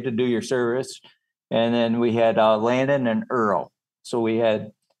following day to do your service, and then we had Landon and Earl. So we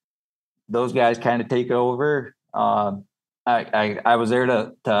had those guys kind of take it over. I was there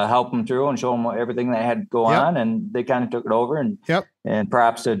to help them through and show them everything they had to go on, and they kind of took it over. And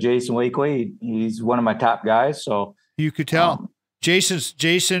props to Jason Wakely. He's one of my top guys. So you could tell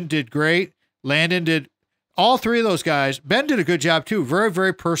Jason did great. Landon did. All 3 of those guys. Ben did a good job too. Very,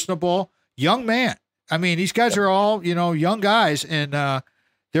 very personable young man. I mean, these guys are all, young guys, and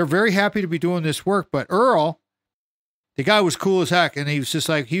they're very happy to be doing this work. But Earl, the guy was cool as heck. And he was just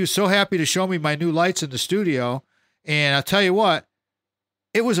like, he was so happy to show me my new lights in the studio. And I'll tell you what,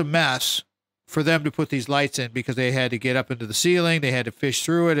 it was a mess for them to put these lights in because they had to get up into the ceiling. They had to fish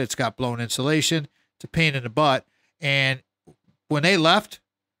through it. It's got blown insulation. It's a pain in the butt. And when they left,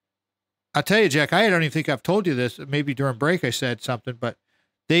 I'll tell you, Jack, I don't even think I've told you this. Maybe during break I said something, but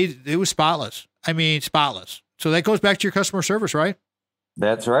it was spotless. I mean, spotless. So that goes back to your customer service, right?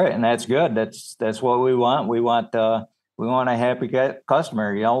 That's right. And that's good. That's what we want. We want a happy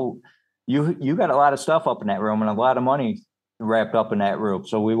customer. You got a lot of stuff up in that room and a lot of money wrapped up in that room.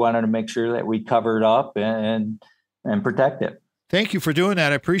 So we wanted to make sure that we covered up and protect it. Thank you for doing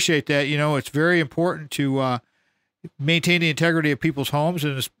that. I appreciate that. It's very important to maintain the integrity of people's homes.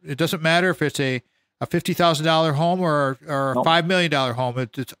 And it doesn't matter if it's a $50,000 home or a $5 million home.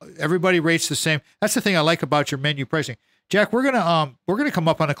 It's everybody rates the same. That's the thing I like about your menu pricing. Jack, we're gonna come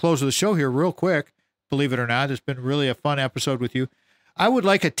up on the close of the show here real quick. Believe it or not, it's been really a fun episode with you. I would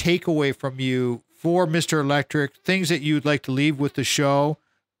like a takeaway from you for Mr. Electric, things that you'd like to leave with the show.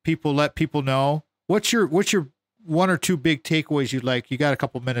 Let people know. What's your 1 or 2 big takeaways you'd like? You got a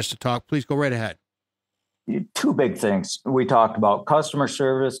couple minutes to talk. Please go right ahead. 2 big things we talked about: customer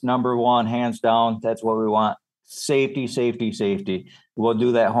service, number 1, hands down. That's what we want. Safety, safety, safety. We'll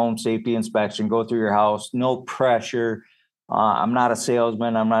do that home safety inspection, go through your house, no pressure. I'm not a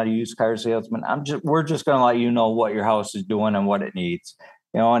salesman. I'm not a used car salesman. We're just going to let you know what your house is doing and what it needs.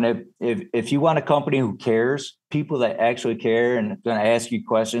 And if you want a company who cares, people that actually care and going to ask you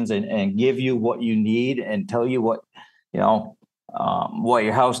questions and give you what you need and tell you what, what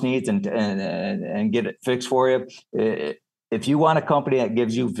your house needs and get it fixed for you. If you want a company that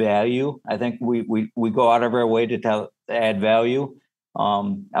gives you value, I think we go out of our way to add value.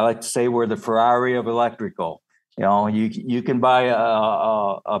 I like to say we're the Ferrari of electrical. You can buy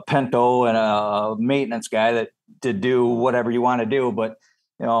a Pinto and a maintenance guy to do whatever you want to do, but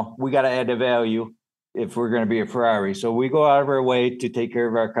we got to add the value if we're going to be a Ferrari. So we go out of our way to take care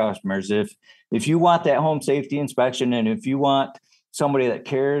of our customers. If you want that home safety inspection, and if you want somebody that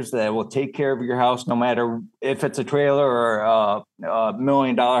cares, that will take care of your house, no matter if it's a trailer or a $1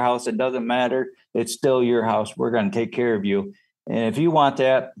 million house, it doesn't matter. It's still your house. We're going to take care of you. And if you want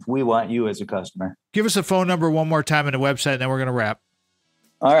that, we want you as a customer. Give us a phone number one more time and a website, and then we're going to wrap.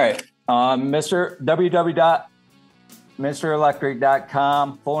 All right.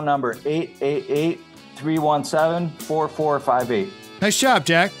 www.mrelectric.com. Phone number 888-317-4458. Nice job,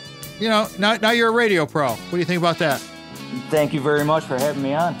 Jack. Now you're a radio pro. What do you think about that? Thank you very much for having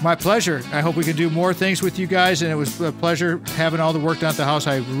me on. My pleasure. I hope we can do more things with you guys, and it was a pleasure having all the work done at the house.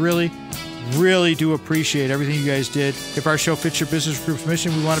 I really do appreciate everything you guys did. If our show fits your business group's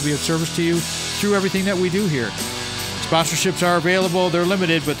mission, we want to be of service to you through everything that we do here. Sponsorships are available. They're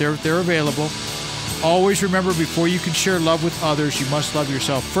limited, but they're available. Always remember, before you can share love with others, you must love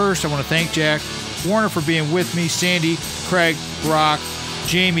yourself first. I want to thank Jack Warner for being with me, Sandy, Craig, Brock,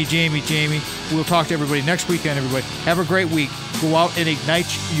 Jamie. We'll talk to everybody next weekend, everybody. Have a great week. Go out and ignite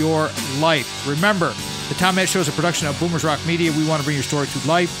your life. Remember, the Tom Matt Show is a production of Boomers Rock Media. We want to bring your story to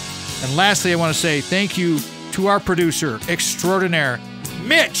life. And lastly, I want to say thank you to our producer extraordinaire,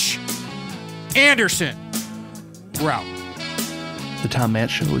 Mitch Anderson. We're out. The Tom Matt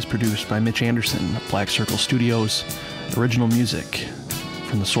Show is produced by Mitch Anderson of Black Circle Studios. Original music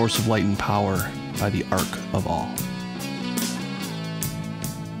from the Source of Light and Power by the Ark of All.